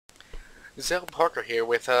Zeltparker here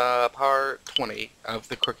with part 20 of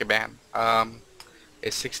the Crooked Man.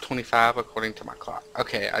 It's 6:25 according to my clock.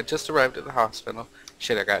 Okay, I just arrived at the hospital.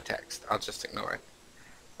 Shit, I got a text. I'll just ignore it.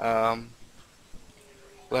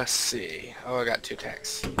 Let's see. Oh, I got two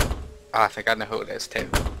texts. I think I know who it is too.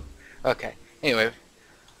 Okay. Anyway,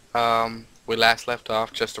 we last left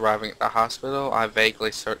off just arriving at the hospital. I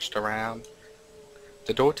vaguely searched around.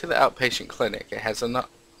 The door to the outpatient clinic. It has a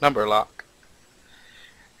number lock.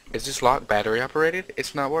 Is this lock battery operated?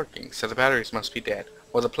 It's not working, so the batteries must be dead.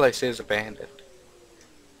 Well, the place is abandoned.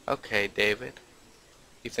 Okay, David.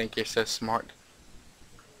 You think you're so smart?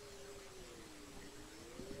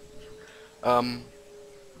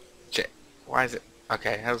 Shit. Why is it?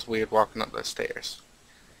 Okay, that was weird walking up those stairs.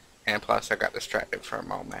 And plus, I got distracted for a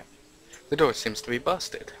moment. The door seems to be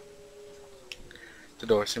busted. The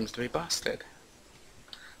door seems to be busted.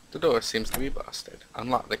 The door seems to be busted.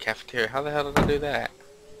 Unlock the cafeteria. How the hell did I do that?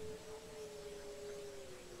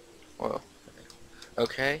 Well,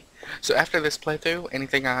 okay. So after this playthrough,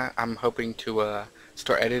 anything I'm hoping to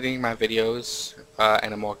start editing my videos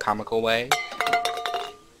in a more comical way.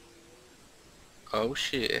 Oh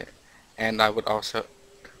shit. And I would also...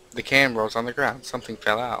 The can rolls on the ground. Something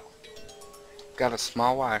fell out. Got a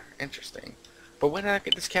small wire. Interesting. But where did I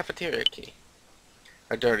get this cafeteria key?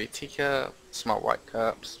 A dirty teacup. Small white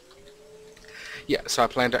cups. Yeah, so I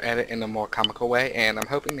plan to edit in a more comical way, and I'm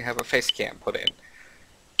hoping to have a face cam put in.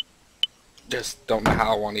 Just don't know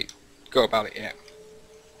how I want to go about it yet.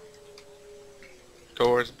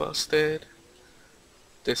 Door's busted.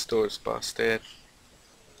 This door's busted.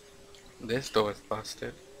 This door's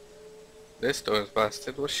busted. This door's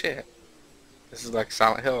busted. Well, shit. This is like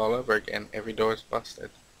Silent Hill all over again. Every door's busted.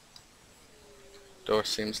 Door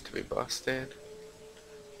seems to be busted.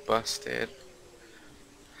 Busted.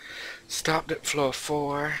 Stopped at floor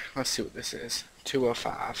 4. Let's see what this is.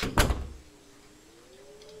 205.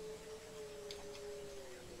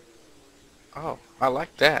 Oh, I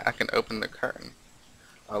like that. I can open the curtain.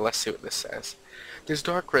 Let's see what this says. There's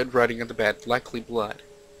dark red writing on the bed, likely blood.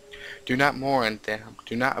 Do not mourn them.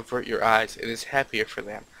 Do not avert your eyes. It is happier for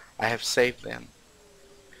them. I have saved them.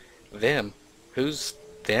 Them? Who's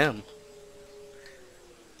them?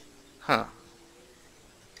 Huh.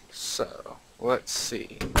 So, let's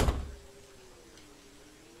see.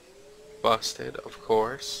 Busted, of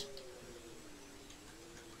course.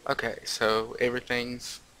 Okay, so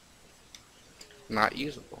everything's not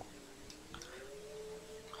usable.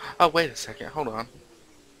 Oh, wait a second. Hold on.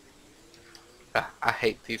 I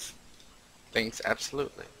hate these things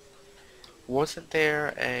absolutely. Wasn't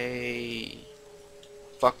there a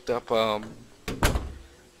fucked up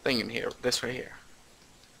thing in here? This right here.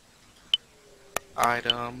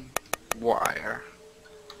 Item wire.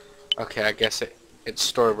 Okay, I guess it's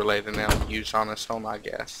story related now. Use on its own, I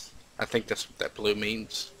guess. I think that's what that blue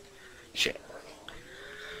means. Shit.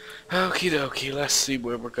 Okie dokie, let's see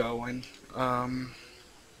where we're going.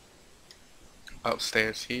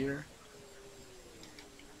 Upstairs here.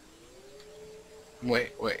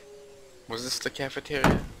 Wait. Was this the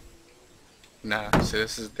cafeteria? Nah, so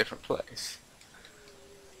this is a different place.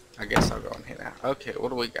 I guess I'll go in here now. Okay, what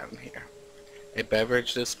do we got in here? A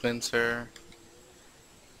beverage dispenser.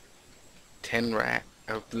 10 rack.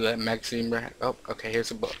 Oh, the magazine rack. Oh, okay,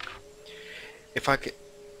 here's a book. If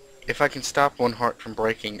I can stop one heart from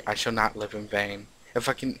breaking, I shall not live in vain. If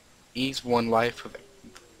I can ease one life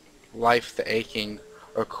the aching,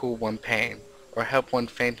 or cool one pain, or help one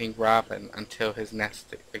fainting robin until his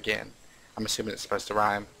nest again. I'm assuming it's supposed to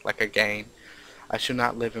rhyme, like again. I shall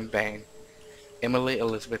not live in vain. Emily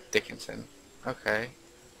Elizabeth Dickinson. Okay.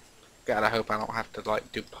 God, I hope I don't have to,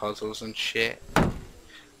 like, do puzzles and shit.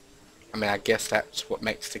 I mean, I guess that's what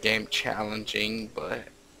makes the game challenging, but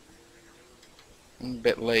I'm a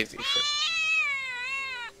bit lazy for...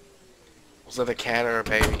 Was it a cat or a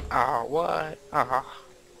baby? Oh, what? Oh.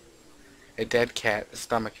 A dead cat. The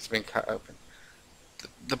stomach has been cut open.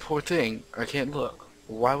 The poor thing. I can't look.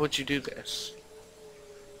 Why would you do this?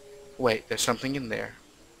 Wait, there's something in there.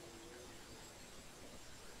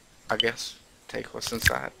 I guess take what's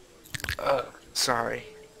inside. Sorry.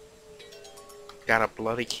 Got a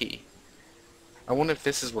bloody key. I wonder if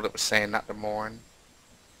this is what it was saying, not to mourn.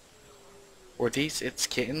 Were these its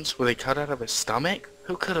kittens? Were they cut out of his stomach?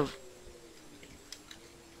 Who could have...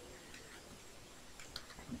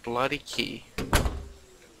 Bloody key.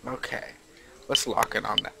 Okay. Let's lock it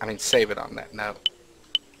on that. I mean, save it on that note.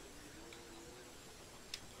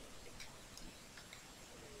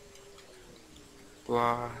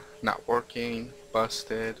 Blah. Not working.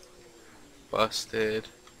 Busted. Busted.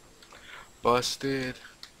 Busted.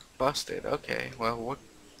 Busted. Okay. Well, what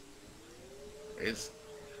is...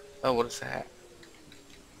 Oh, what is that?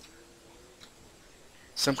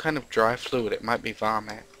 Some kind of dry fluid. It might be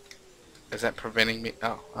vomit. Is that preventing me?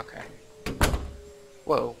 Oh, okay.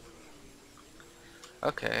 Whoa.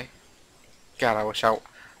 Okay. God,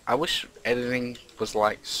 I wish editing was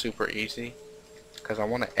like super easy. Because I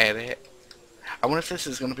want to edit. I wonder if this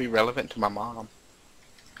is going to be relevant to my mom.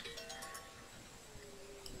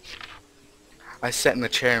 I sat in the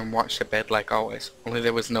chair and watched the bed like always, only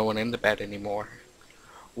there was no one in the bed anymore.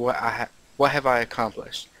 What have I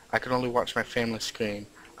accomplished? I could only watch my family scream.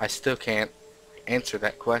 I still can't answer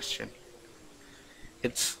that question.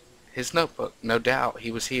 It's his notebook. No doubt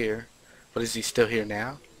he was here. But is he still here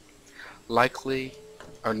now? Likely,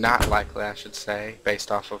 or not likely I should say,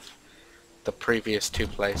 based off of the previous two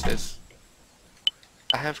places.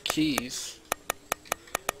 I have keys.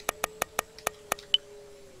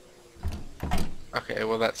 Okay,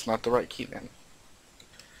 well that's not the right key then.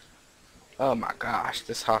 Oh my gosh,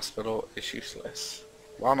 this hospital is useless.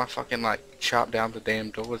 Why am I fucking like chop down the damn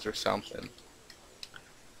doors or something?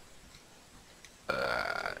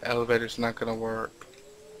 Elevator's not gonna work.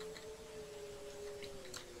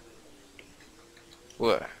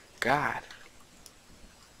 What? God.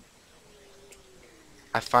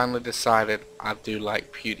 I finally decided I do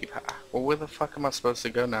like PewDiePie. Well, where the fuck am I supposed to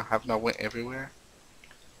go now? Haven't I went everywhere?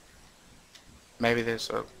 Maybe there's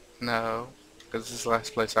a... No. Because this is the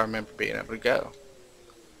last place I remember being able to go.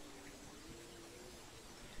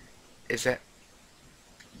 Is that...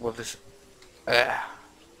 Well, this...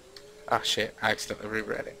 Oh shit, I accidentally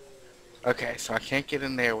reread it. Okay, so I can't get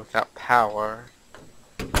in there without power.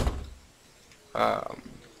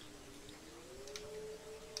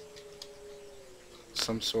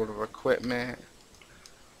 Some sort of equipment.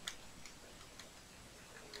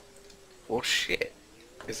 Well shit.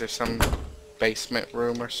 Is there some basement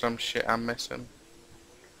room or some shit I'm missing?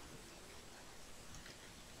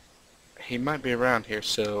 He might be around here,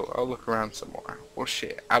 so I'll look around some more. Well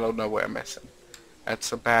shit, I don't know where I'm missing.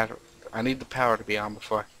 That's a bad... I need the power to be on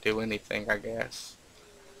before I can do anything, I guess.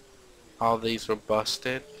 All these were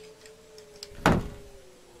busted.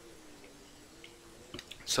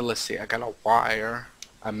 So let's see, I got a wire.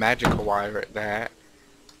 A magical wire at that.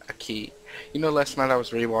 A key. You know, last night I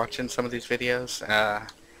was rewatching some of these videos.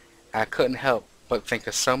 I couldn't help but think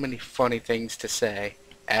of so many funny things to say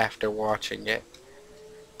after watching it.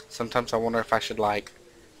 Sometimes I wonder if I should like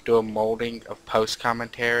do a molding of post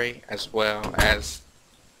commentary as well as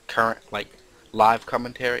current like live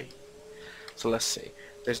commentary. So let's see.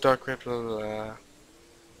 There's dark ripple.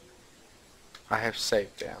 I have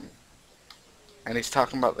saved them. And he's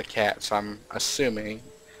talking about the cat, so I'm assuming...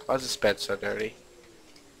 Why is this bed so dirty?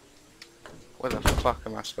 Where the fuck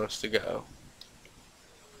am I supposed to go?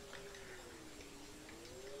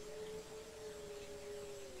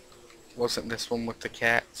 Wasn't this one with the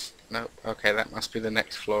cats? Nope. Okay, that must be the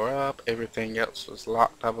next floor up. Everything else was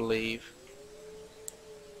locked, I believe.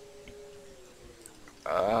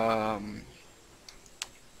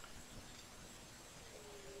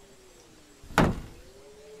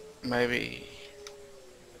 Maybe...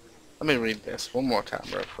 Let me read this one more time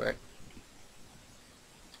real quick.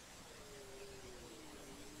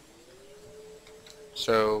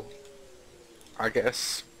 So, I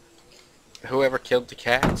guess whoever killed the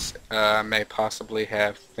cats may possibly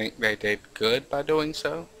think they did good by doing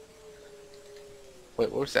so.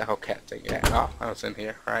 Wait, where's that whole cat thing at? Oh, I was in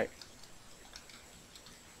here, right.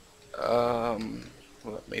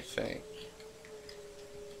 Let me think.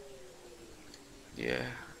 Yeah,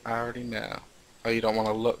 I already know. Oh, you don't want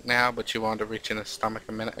to look now, but you wanted to reach in the stomach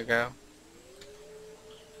a minute ago?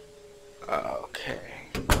 Okay.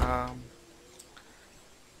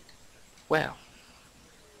 Well.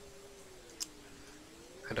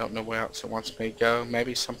 I don't know where else it wants me to go.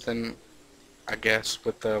 Maybe something, I guess,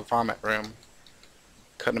 with the vomit room.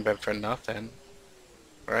 Couldn't have been for nothing.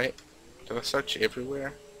 Right? Did I search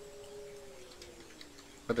everywhere?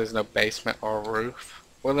 But there's no basement or roof.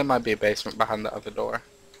 Well, there might be a basement behind the other door.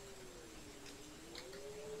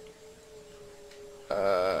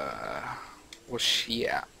 Well,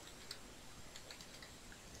 yeah.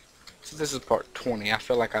 So this is part 20. I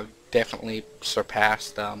feel like I've definitely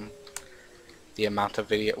surpassed, the amount of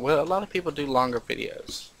video. Well, a lot of people do longer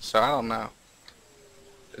videos. So, I don't know.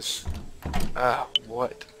 This,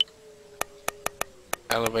 what?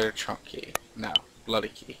 Elevator trunk key. No. Bloody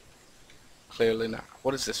key. Clearly not.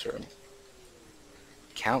 What is this room?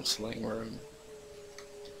 Counseling room.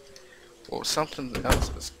 Well, something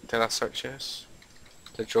else. Did I search this?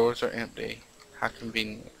 The drawers are empty. How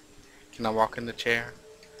convenient. Can I walk in the chair?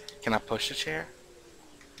 Can I push the chair?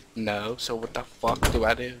 No, so what the fuck do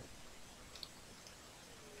I do?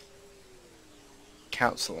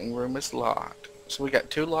 counseling room is locked. So we got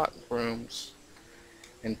 2 locked rooms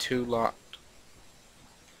and 2 locked,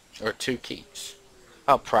 or 2 keys.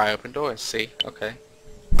 Oh, pry open doors, see? Okay.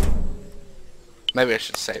 Maybe I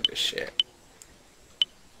should save this shit.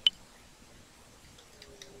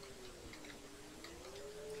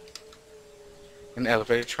 An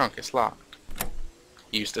elevator trunk is locked.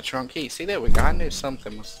 Use the trunk key. See, there we go. I knew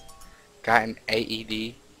something was... Got an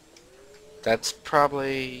AED. That's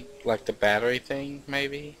probably like the battery thing,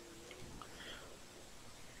 maybe?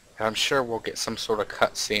 And I'm sure we'll get some sort of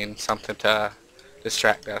cutscene, something to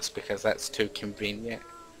distract us, because that's too convenient.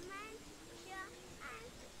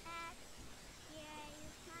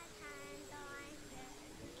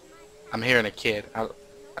 I'm hearing a kid.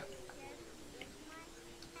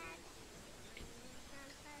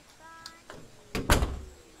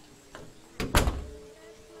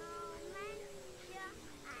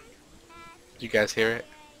 You guys hear it?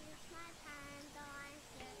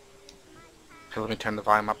 Okay, let me turn the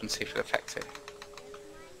volume up and see if it affects it.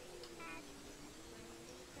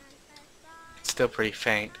 It's still pretty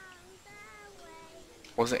faint.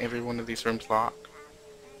 Wasn't every one of these rooms locked?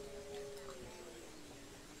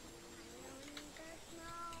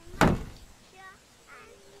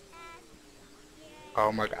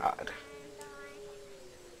 Oh my god.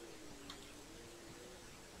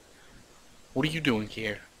 What are you doing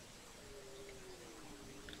here?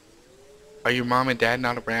 Are your mom and dad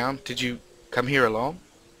not around? Did you come here alone?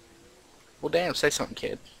 Well, damn, say something,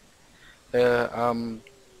 kid.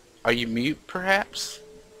 Are you mute, perhaps?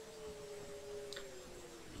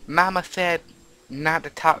 Mama said not to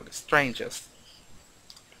talk to strangers.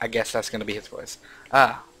 I guess that's gonna be his voice.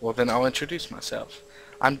 Ah, well then I'll introduce myself.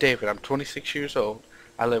 I'm David, I'm 26 years old.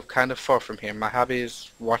 I live kind of far from here. My hobby is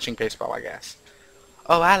watching baseball, I guess.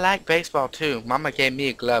 Oh, I like baseball too. Mama gave me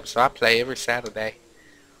a glove, so I play every Saturday.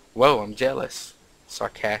 Whoa, I'm jealous.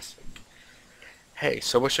 Sarcastic. Hey,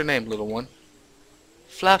 so what's your name, little one?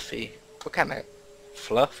 Fluffy. What kind of...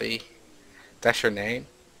 Fluffy? That's your name?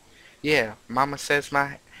 Yeah, Mama says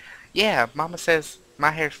my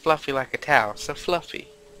hair's fluffy like a towel, so Fluffy.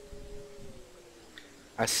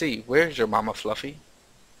 I see. Where's your mama, Fluffy?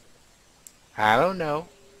 I don't know.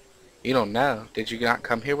 You don't know? Did you not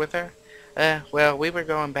come here with her? Well, we were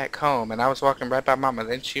going back home, and I was walking right by Mama.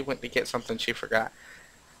 Then she went to get something she forgot.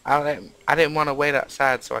 I didn't want to wait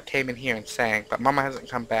outside, so I came in here and sang, but Mama hasn't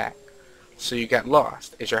come back. So you got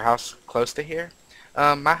lost. Is your house close to here?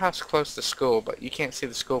 My house is close to school, but you can't see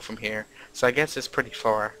the school from here, so I guess it's pretty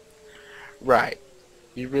far. Right.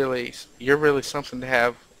 You're really something to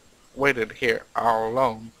have waited here all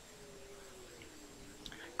alone.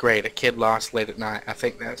 Great, a kid lost late at night. I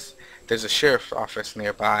think there's a sheriff's office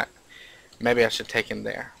nearby. Maybe I should take him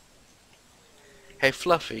there. Hey,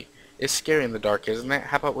 Fluffy, it's scary in the dark, isn't it?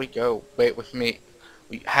 How about we go wait with me?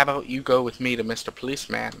 How about you go with me to Mr.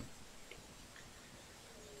 Policeman?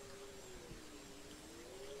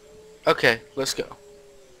 Okay, let's go.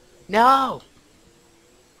 No!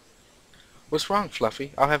 What's wrong,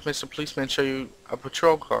 Fluffy? I'll have Mr. Policeman show you a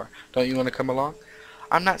patrol car. Don't you want to come along?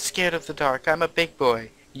 I'm not scared of the dark. I'm a big boy.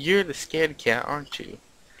 You're the scared cat, aren't you?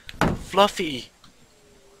 Fluffy!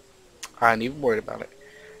 I ain't even worried about it.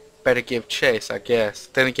 Better give chase, I guess.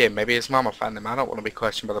 Then again, maybe his mama find him. I don't want to be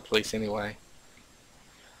questioned by the police anyway.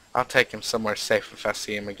 I'll take him somewhere safe if I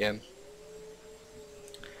see him again.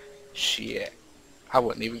 Shit. I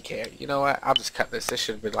wouldn't even care. You know what? I'll just cut this. This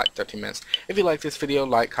should be like 13 minutes. If you like this video,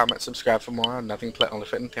 like, comment, subscribe for more. Nothing but only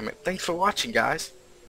for entertainment. Thanks for watching, guys.